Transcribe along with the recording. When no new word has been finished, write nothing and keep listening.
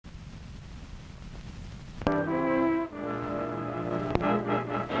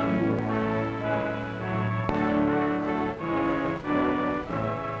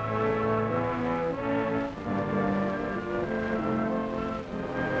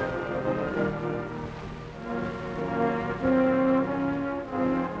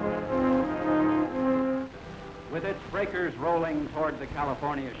tankers rolling toward the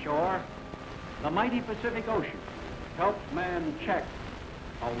California shore, the mighty Pacific Ocean helped man check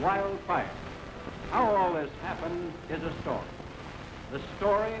a wildfire. How all this happened is a story. The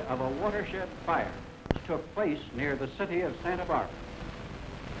story of a watershed fire which took place near the city of Santa Barbara.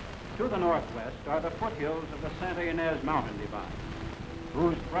 To the northwest are the foothills of the Santa Ynez Mountain Divide,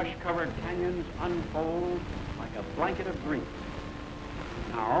 whose brush-covered canyons unfold like a blanket of green.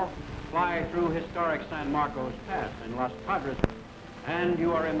 Now, fly through historic San Marcos Pass in Los Padres, and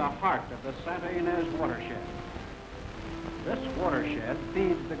you are in the heart of the Santa Ynez watershed. This watershed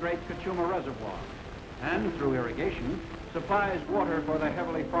feeds the great Cachuma Reservoir, and through irrigation, supplies water for the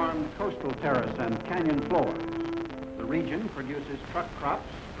heavily farmed coastal terrace and canyon floors. The region produces truck crops,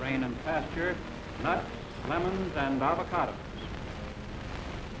 grain and pasture, nuts, lemons, and avocados.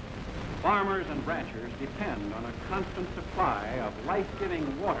 Farmers and ranchers depend on a constant supply of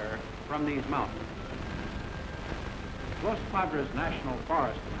life-giving water from these mountains. Los Padres National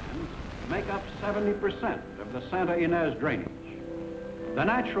Forest lands make up 70% of the Santa Ynez drainage. The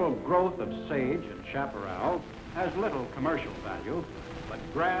natural growth of sage and chaparral has little commercial value, but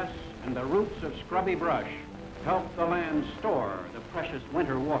grass and the roots of scrubby brush help the land store the precious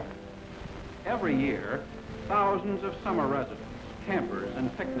winter water. Every year, thousands of summer residents, campers,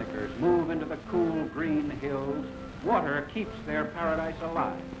 and picnickers move into the cool green hills. Water keeps their paradise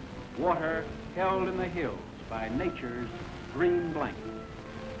alive. Water held in the hills by nature's green blanket.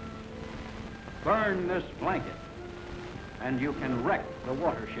 Burn this blanket, and you can wreck the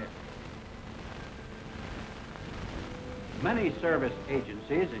watershed. Many service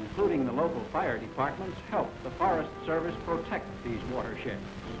agencies, including the local fire departments, help the Forest Service protect these watersheds.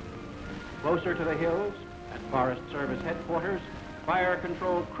 Closer to the hills, at Forest Service headquarters, fire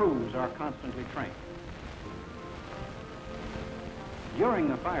control crews are constantly trained. During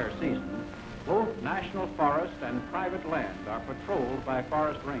the fire season, both national forest and private land are patrolled by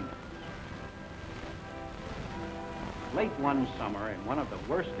forest rangers. Late one summer, in one of the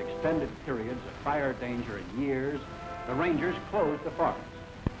worst extended periods of fire danger in years, the rangers closed the forest.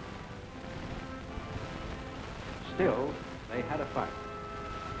 Still, they had a fight.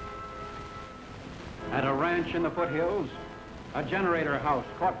 At a ranch in the foothills, a generator house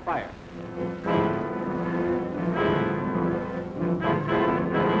caught fire.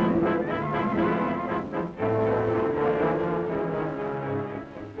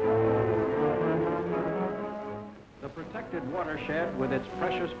 The protected watershed with its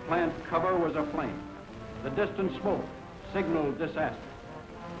precious plant cover was aflame. The distant smoke signaled disaster.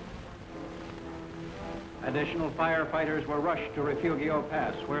 Additional firefighters were rushed to Refugio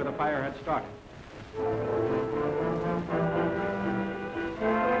Pass, where the fire had started.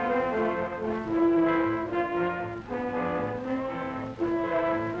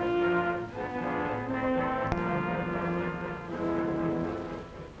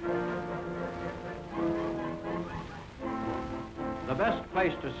 The best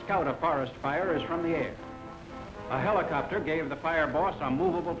place to scout a forest fire is from the air. A helicopter gave the fire boss a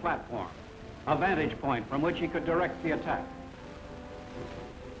movable platform, a vantage point from which he could direct the attack.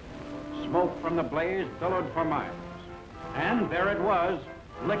 Smoke from the blaze billowed for miles, and there it was,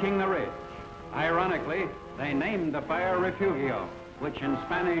 licking the ridge. Ironically, they named the fire Refugio, which in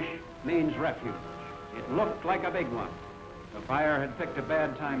Spanish means refuge. It looked like a big one. The fire had picked a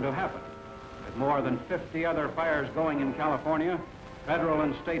bad time to happen. With more than 50 other fires going in California, federal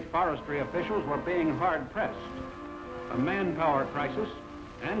and state forestry officials were being hard-pressed. A manpower crisis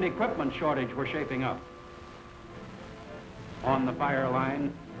and equipment shortage were shaping up. On the fire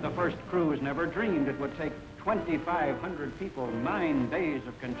line, the first crews never dreamed it would take 2,500 people 9 days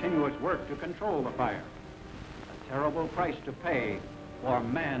of continuous work to control the fire. A terrible price to pay for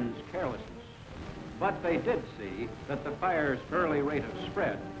man's carelessness. But they did see that the fire's early rate of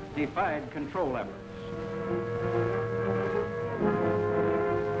spread defied control efforts.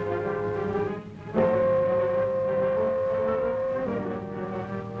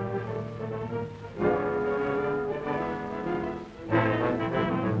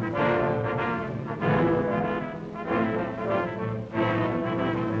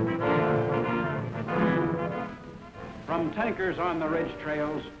 From tankers on the ridge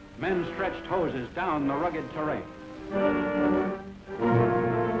trails, men stretched hoses down the rugged terrain.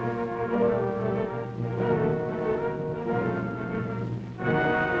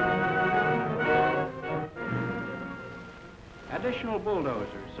 Additional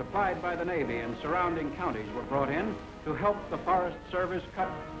bulldozers supplied by the Navy and surrounding counties were brought in to help the Forest Service cut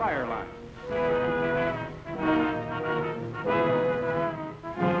fire lines.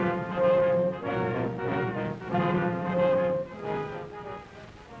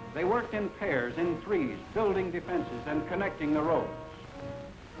 They worked in in pairs, in threes, building defenses and connecting the roads.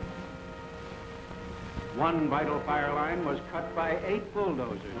 One vital fire line was cut by 8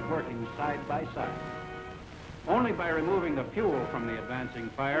 bulldozers working side by side. Only by removing the fuel from the advancing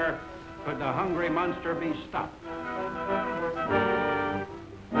fire could the hungry monster be stopped.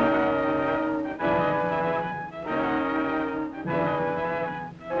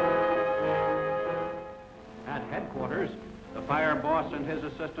 At headquarters, the fire boss and his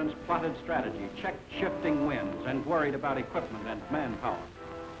assistants plotted strategy, checked shifting winds, and worried about equipment and manpower.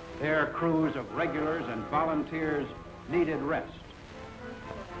 Their crews of regulars and volunteers needed rest.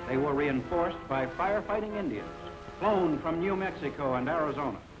 They were reinforced by firefighting Indians, flown from New Mexico and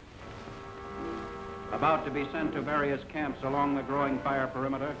Arizona. About to be sent to various camps along the growing fire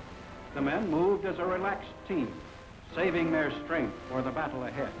perimeter, the men moved as a relaxed team, saving their strength for the battle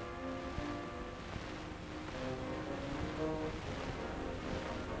ahead.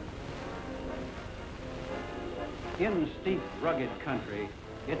 In steep, rugged country,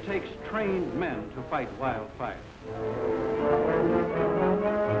 it takes trained men to fight wildfire.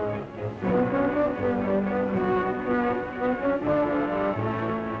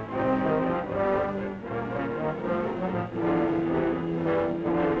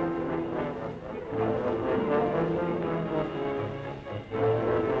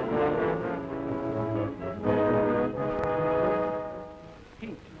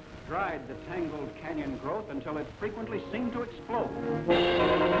 Heat dried the tangled canyon growth until it frequently seemed to explode.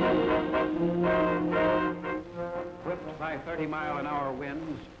 Whipped by 30-mile-an-hour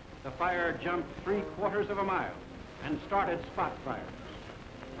winds, the fire jumped 3/4 of a mile and started spot fires.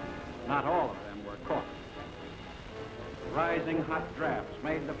 Not all of them were caught. Rising hot drafts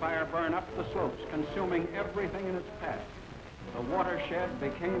made the fire burn up the slopes, consuming everything in its path. The watershed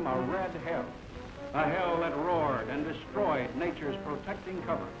became a red hell, a hell that roared and destroyed nature's protecting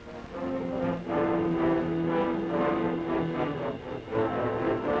cover.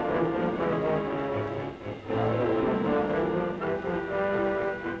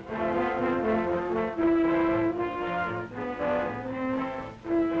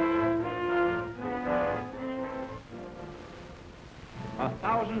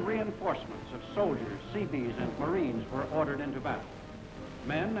 1,000 reinforcements of soldiers, Seabees, and Marines were ordered into battle.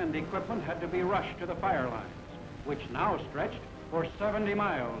 Men and equipment had to be rushed to the fire lines, which now stretched for 70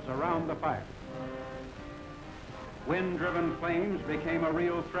 miles around the fire. Wind-driven flames became a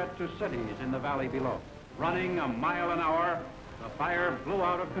real threat to cities in the valley below. Running a mile an hour, the fire blew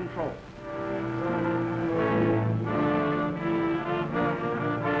out of control.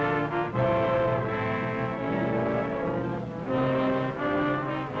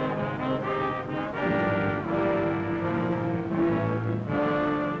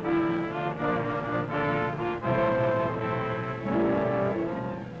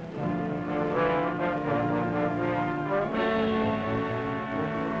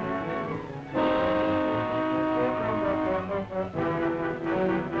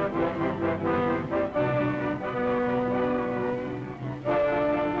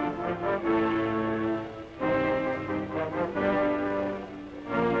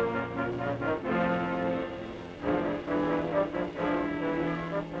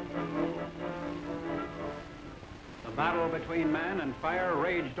 The battle between man and fire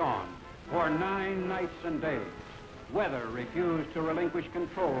raged on for 9 nights and days. Weather refused to relinquish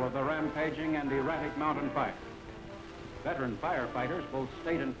control of the rampaging and erratic mountain fire. Veteran firefighters, both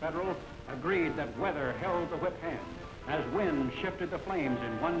state and federal, agreed that weather held the whip hand as wind shifted the flames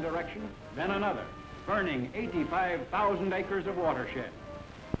in one direction, then another, burning 85,000 acres of watershed.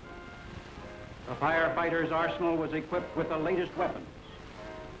 The firefighters' arsenal was equipped with the latest weapons.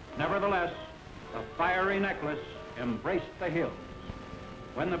 Nevertheless, the fiery necklace embraced the hills.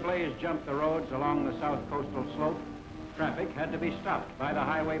 When the blaze jumped the roads along the south coastal slope, traffic had to be stopped by the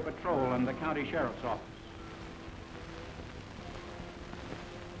highway patrol and the county sheriff's office.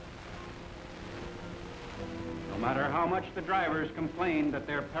 No matter how much the drivers complained that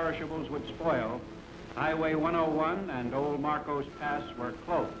their perishables would spoil, Highway 101 and Old Marcos Pass were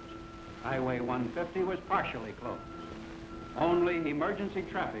closed. Highway 150 was partially closed. Only emergency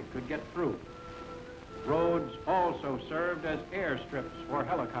traffic could get through. Roads also served as airstrips for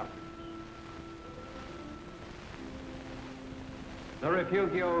helicopters. The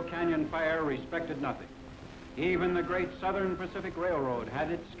Refugio Canyon fire respected nothing. Even the Great Southern Pacific Railroad had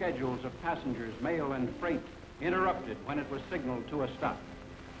its schedules of passengers, mail, and freight interrupted when it was signaled to a stop.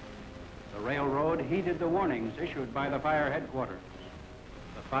 The railroad heeded the warnings issued by the fire headquarters.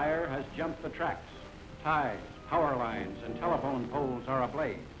 The fire has jumped the tracks. Ties, power lines, and telephone poles are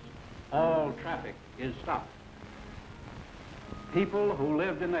ablaze. All traffic is stopped. People who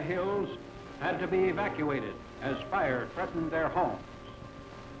lived in the hills had to be evacuated as fire threatened their homes.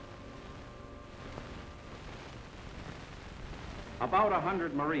 About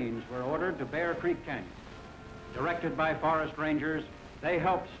 100 Marines were ordered to Bear Creek Canyon. Directed by forest rangers, they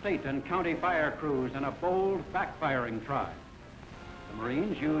helped state and county fire crews in a bold backfiring try. The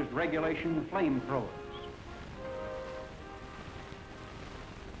Marines used regulation flamethrowers.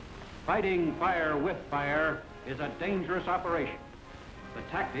 Fighting fire with fire is a dangerous operation. The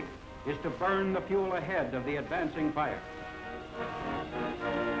tactic is to burn the fuel ahead of the advancing fire.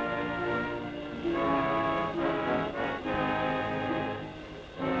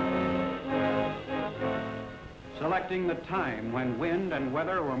 Selecting the time when wind and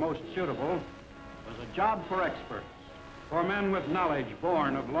weather were most suitable was a job for experts, for men with knowledge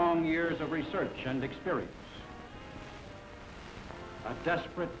born of long years of research and experience. A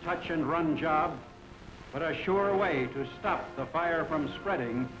desperate touch-and-run job, but a sure way to stop the fire from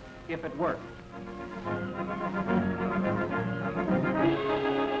spreading if it worked.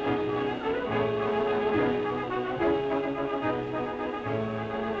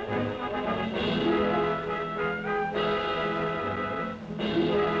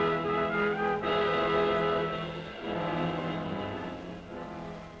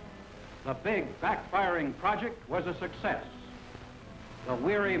 The big backfiring project was a success. The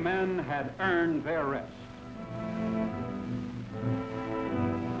weary men had earned their rest.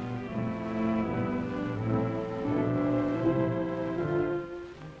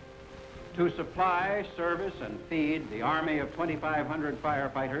 To supply, service, and feed the army of 2,500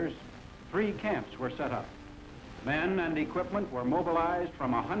 firefighters, 3 camps were set up. Men and equipment were mobilized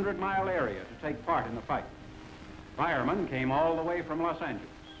from a 100-mile area to take part in the fight. Firemen came all the way from Los Angeles.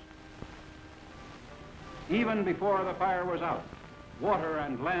 Even before the fire was out, water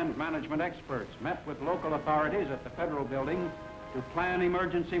and land management experts met with local authorities at the federal building to plan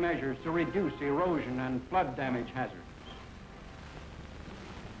emergency measures to reduce erosion and flood damage hazards.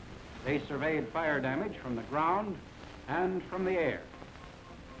 They surveyed fire damage from the ground and from the air.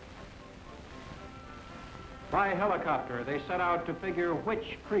 By helicopter, they set out to figure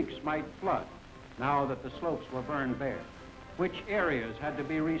which creeks might flood now that the slopes were burned bare, which areas had to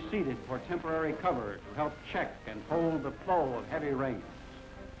be reseeded for temporary cover to help check and hold the flow of heavy rains,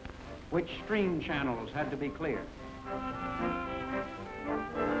 which stream channels had to be cleared.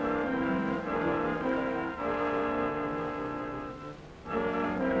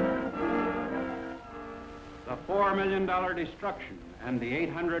 The $4 million destruction and the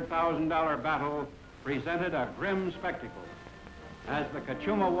 $800,000 battle presented a grim spectacle as the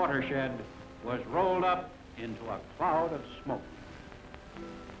Cachuma watershed was rolled up into a cloud of smoke.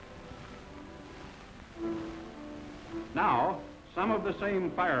 Now, some of the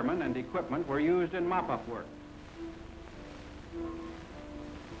same firemen and equipment were used in mop-up work.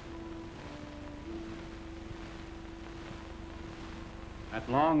 At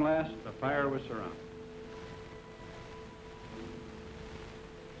long last, the fire was surrounded.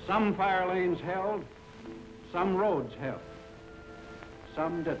 Some fire lanes held, some roads held,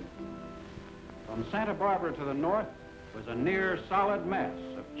 some didn't. From Santa Barbara to the north was a near solid mass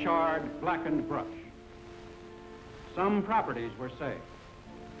of charred, blackened brush. Some properties were saved.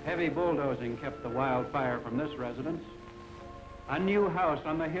 Heavy bulldozing kept the wildfire from this residence. A new house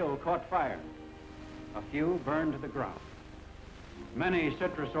on the hill caught fire. A few burned to the ground. Many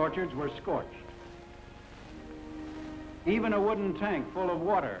citrus orchards were scorched. Even a wooden tank full of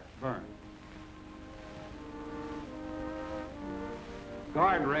water burned.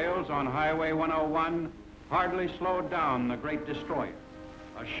 Guardrails on Highway 101 hardly slowed down the great destroyer.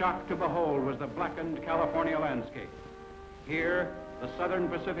 A shock to behold was the blackened California landscape. Here, the Southern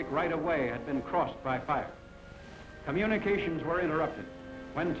Pacific right-of-way had been crossed by fire. Communications were interrupted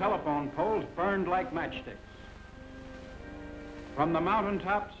when telephone poles burned like matchsticks. From the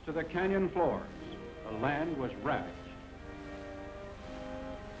mountaintops to the canyon floors, the land was ravaged.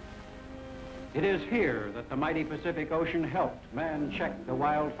 It is here that the mighty Pacific Ocean helped man check the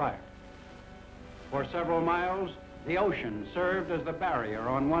wildfire. For several miles, the ocean served as the barrier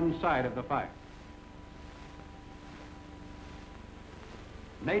on one side of the fire.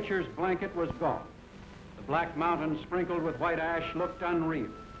 Nature's blanket was gone. The black mountains sprinkled with white ash looked unreal.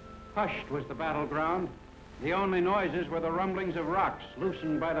 Hushed was the battleground. The only noises were the rumblings of rocks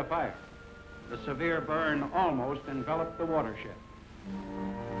loosened by the fire. The severe burn almost enveloped the watershed.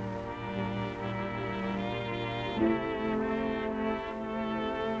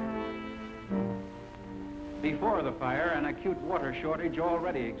 Before the fire, an acute water shortage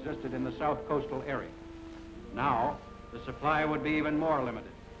already existed in the south coastal area. Now, the supply would be even more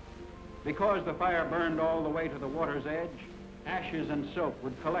limited. Because the fire burned all the way to the water's edge, ashes and silt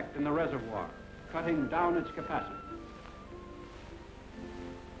would collect in the reservoir, cutting down its capacity.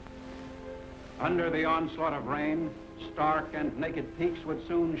 Under the onslaught of rain, stark and naked peaks would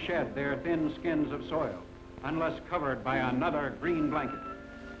soon shed their thin skins of soil, unless covered by another green blanket.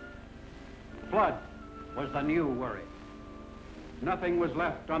 Flood was the new worry. Nothing was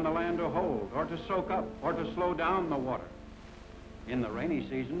left on the land to hold, or to soak up, or to slow down the water. In the rainy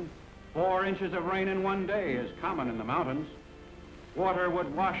season, 4 inches of rain in one day is common in the mountains. Water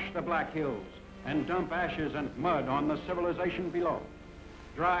would wash the Black Hills and dump ashes and mud on the civilization below.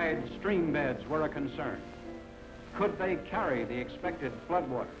 Dried stream beds were a concern. Could they carry the expected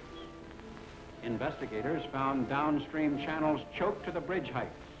floodwaters? Investigators found downstream channels choked to the bridge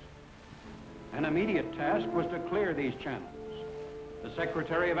heights. An immediate task was to clear these channels. The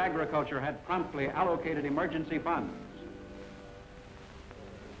Secretary of Agriculture had promptly allocated emergency funds.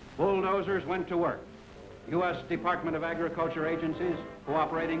 Bulldozers went to work. U.S. Department of Agriculture agencies,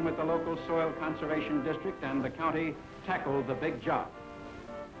 cooperating with the local Soil Conservation District and the county, tackled the big job.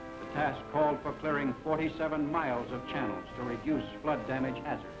 The task called for clearing 47 miles of channels to reduce flood damage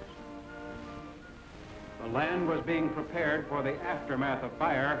hazards. The land was being prepared for the aftermath of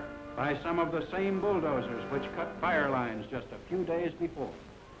fire by some of the same bulldozers which cut fire lines just a few days before.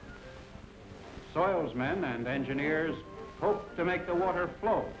 Soilsmen and engineers hoped to make the water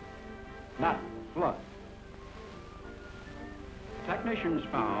flow, not flood. Technicians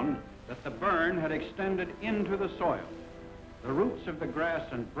found that the burn had extended into the soil. The roots of the grass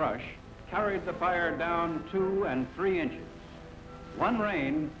and brush carried the fire down 2 and 3 inches. One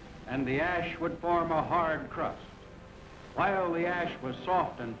rain and the ash would form a hard crust. While the ash was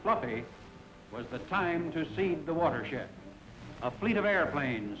soft and fluffy, was the time to seed the watershed. A fleet of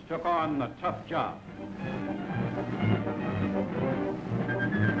airplanes took on the tough job.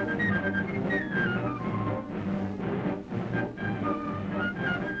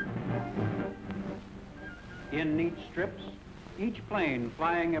 In neat strips, each plane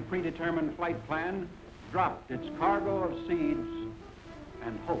flying a predetermined flight plan dropped its cargo of seeds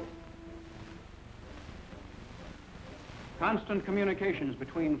and hope. Constant communications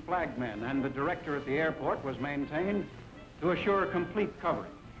between flagmen and the director at the airport was maintained to assure complete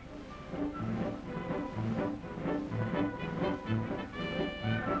coverage.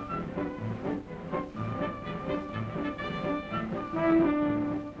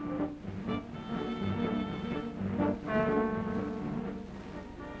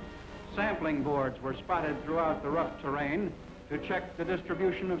 Sampling boards were spotted throughout the rough terrain to check the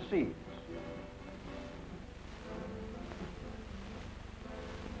distribution of seeds.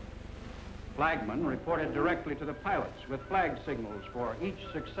 Flagmen reported directly to the pilots with flag signals for each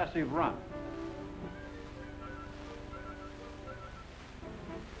successive run.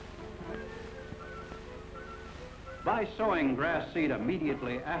 By sowing grass seed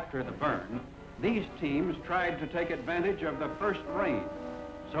immediately after the burn, these teams tried to take advantage of the first rain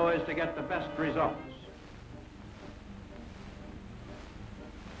so as to get the best results.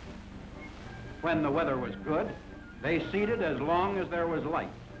 When the weather was good, they seeded as long as there was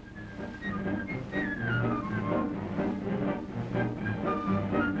light.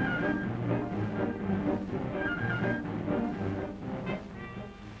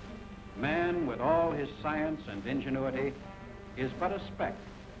 Man, with all his science and ingenuity, is but a speck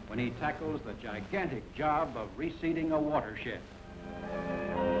when he tackles the gigantic job of reseeding a watershed.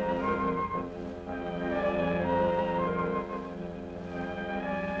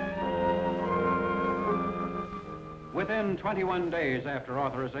 Within 21 days after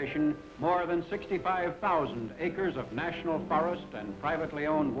authorization, more than 65,000 acres of national forest and privately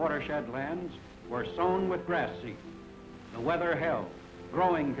owned watershed lands were sown with grass seed. The weather held,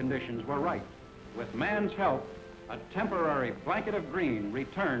 growing conditions were right. With man's help, a temporary blanket of green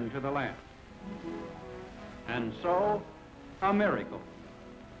returned to the land. And so, a miracle.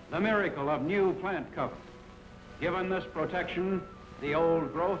 The miracle of new plant cover. Given this protection, the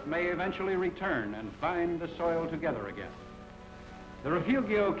old growth may eventually return and bind the soil together again. The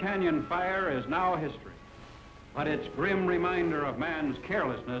Refugio Canyon fire is now history, but its grim reminder of man's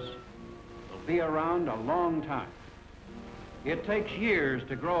carelessness will be around a long time. It takes years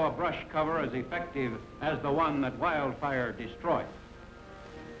to grow a brush cover as effective as the one that wildfire destroyed.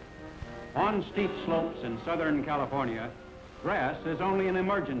 On steep slopes in Southern California, grass is only an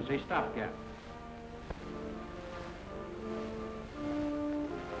emergency stopgap.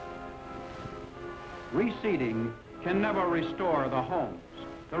 Reseeding can never restore the homes,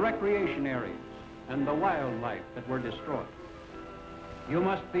 the recreation areas, and the wildlife that were destroyed. You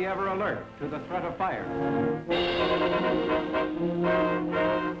must be ever alert to the threat of fire.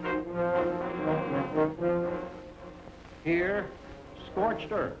 Here,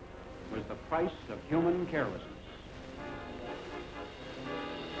 scorched earth was the price of human carelessness.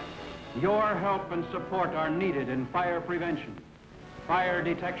 Your help and support are needed in fire prevention, fire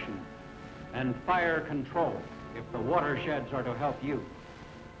detection, and fire control if the watersheds are to help you.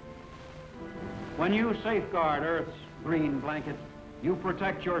 When you safeguard Earth's green blanket, you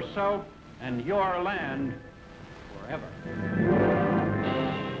protect yourself and your land forever.